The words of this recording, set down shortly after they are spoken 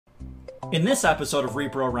In this episode of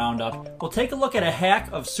Repro Roundup, we'll take a look at a hack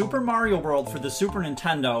of Super Mario World for the Super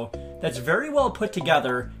Nintendo that's very well put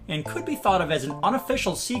together and could be thought of as an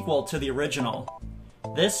unofficial sequel to the original.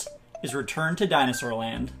 This is Return to Dinosaur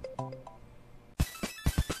Land.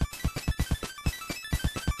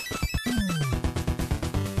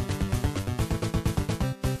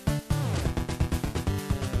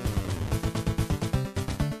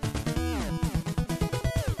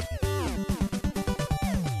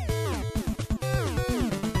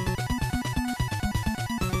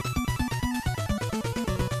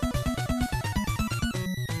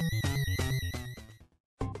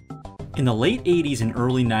 In the late 80s and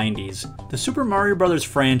early 90s, the Super Mario Bros.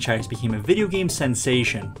 Franchise became a video game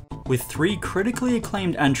sensation, with 3 critically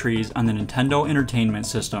acclaimed entries on the Nintendo Entertainment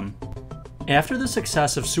System. After the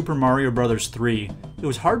success of Super Mario Bros. 3, it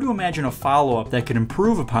was hard to imagine a follow-up that could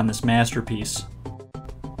improve upon this masterpiece.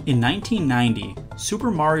 In 1990,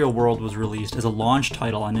 Super Mario World was released as a launch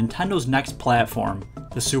title on Nintendo's next platform,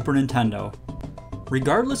 the Super Nintendo.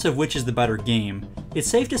 Regardless of which is the better game, it's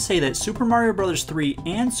safe to say that Super Mario Bros. 3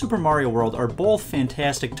 and Super Mario World are both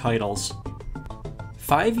fantastic titles.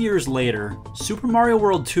 5 years later, Super Mario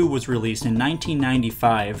World 2 was released in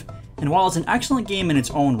 1995, and while it's an excellent game in its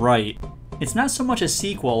own right, it's not so much a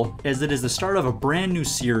sequel as it is the start of a brand new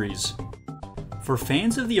series. For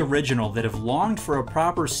fans of the original that have longed for a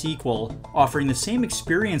proper sequel offering the same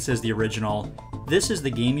experience as the original, this is the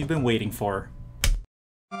game you've been waiting for.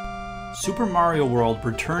 Super Mario World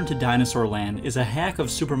Return to Dinosaur Land is a hack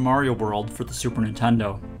of Super Mario World for the Super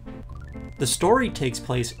Nintendo. The story takes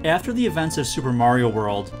place after the events of Super Mario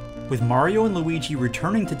World, with Mario and Luigi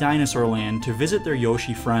returning to Dinosaur Land to visit their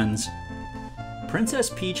Yoshi friends.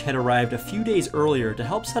 Princess Peach had arrived a few days earlier to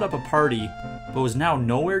help set up a party, but was now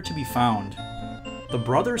nowhere to be found. The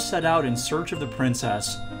brothers set out in search of the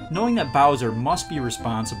princess, knowing that Bowser must be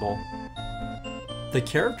responsible. The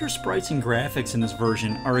character sprites and graphics in this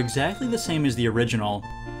version are exactly the same as the original,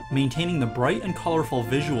 maintaining the bright and colorful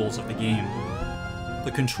visuals of the game.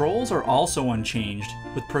 The controls are also unchanged,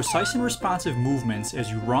 with precise and responsive movements as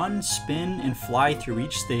you run, spin, and fly through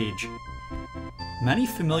each stage. Many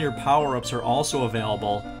familiar power-ups are also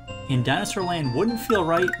available, and Dinosaur Land wouldn't feel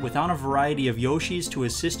right without a variety of Yoshis to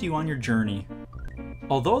assist you on your journey.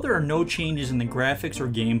 Although there are no changes in the graphics or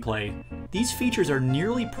gameplay, these features are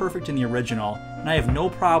nearly perfect in the original, and I have no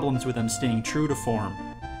problems with them staying true to form.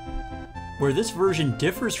 Where this version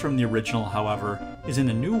differs from the original, however, is in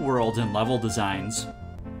the new worlds and level designs.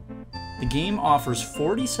 The game offers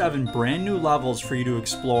 47 brand new levels for you to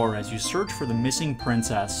explore as you search for the missing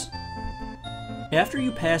princess. After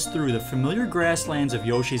you pass through the familiar grasslands of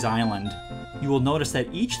Yoshi's Island, you will notice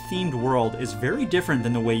that each themed world is very different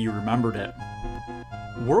than the way you remembered it.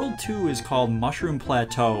 World 2 is called Mushroom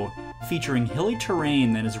Plateau, featuring hilly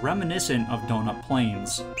terrain that is reminiscent of Donut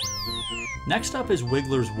Plains. Next up is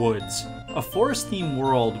Wiggler's Woods, a forest-themed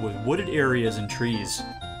world with wooded areas and trees.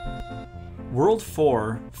 World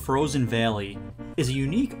 4, Frozen Valley, is a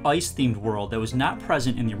unique ice-themed world that was not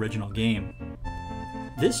present in the original game.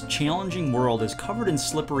 This challenging world is covered in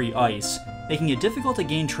slippery ice, making it difficult to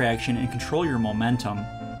gain traction and control your momentum.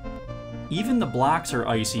 Even the blocks are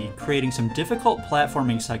icy, creating some difficult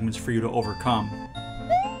platforming segments for you to overcome.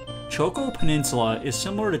 Choco Peninsula is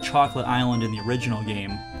similar to Chocolate Island in the original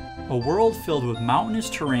game, a world filled with mountainous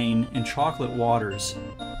terrain and chocolate waters.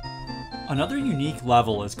 Another unique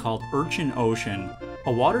level is called Urchin Ocean,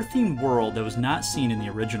 a water-themed world that was not seen in the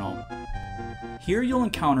original. Here you'll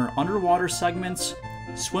encounter underwater segments,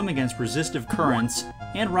 swim against resistive currents,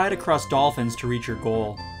 and ride across dolphins to reach your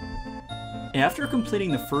goal. After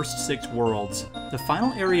completing the first 6 worlds, the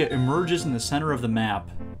final area emerges in the center of the map.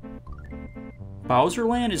 Bowser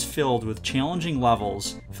Land is filled with challenging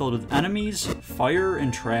levels, filled with enemies, fire,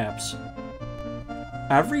 and traps.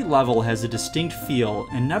 Every level has a distinct feel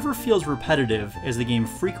and never feels repetitive as the game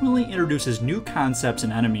frequently introduces new concepts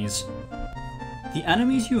and enemies. The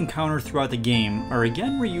enemies you encounter throughout the game are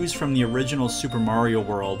again reused from the original Super Mario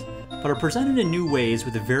World, but are presented in new ways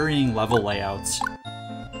with varying level layouts.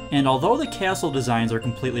 And although the castle designs are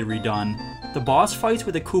completely redone, the boss fights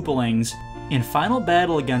with the Koopalings and final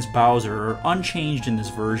battle against Bowser are unchanged in this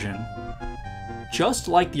version. Just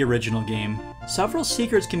like the original game, several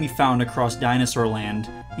secrets can be found across Dinosaur Land,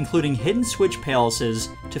 including hidden switch palaces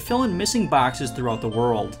to fill in missing boxes throughout the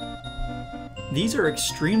world. These are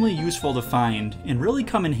extremely useful to find and really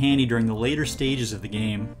come in handy during the later stages of the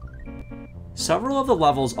game. Several of the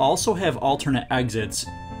levels also have alternate exits,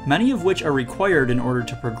 many of which are required in order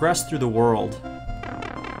to progress through the world.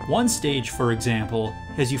 One stage, for example,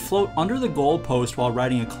 has you float under the goalpost while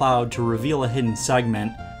riding a cloud to reveal a hidden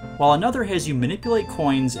segment, while another has you manipulate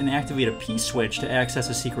coins and activate a P-switch to access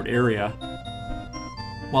a secret area.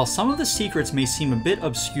 While some of the secrets may seem a bit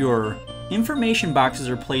obscure, information boxes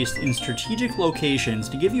are placed in strategic locations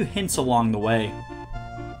to give you hints along the way.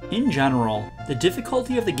 In general, the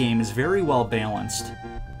difficulty of the game is very well balanced.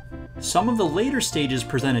 Some of the later stages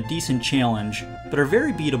present a decent challenge, but are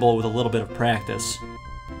very beatable with a little bit of practice.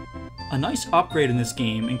 A nice upgrade in this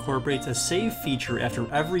game incorporates a save feature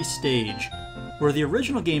after every stage, where the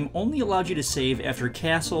original game only allowed you to save after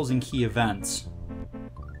castles and key events.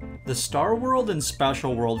 The Star World and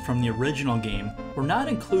Special World from the original game were not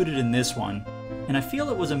included in this one, and I feel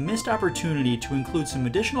it was a missed opportunity to include some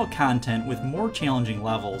additional content with more challenging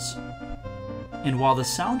levels. And while the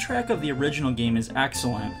soundtrack of the original game is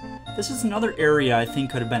excellent, this is another area I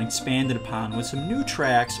think could have been expanded upon with some new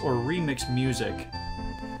tracks or remixed music.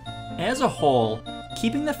 As a whole,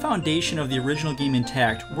 keeping the foundation of the original game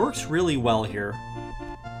intact works really well here.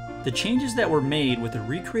 The changes that were made with the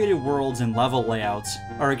recreated worlds and level layouts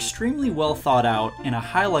are extremely well thought out and a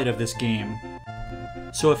highlight of this game.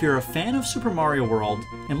 So if you're a fan of Super Mario World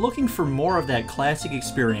and looking for more of that classic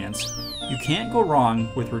experience, you can't go wrong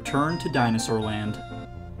with Return to Dinosaur Land.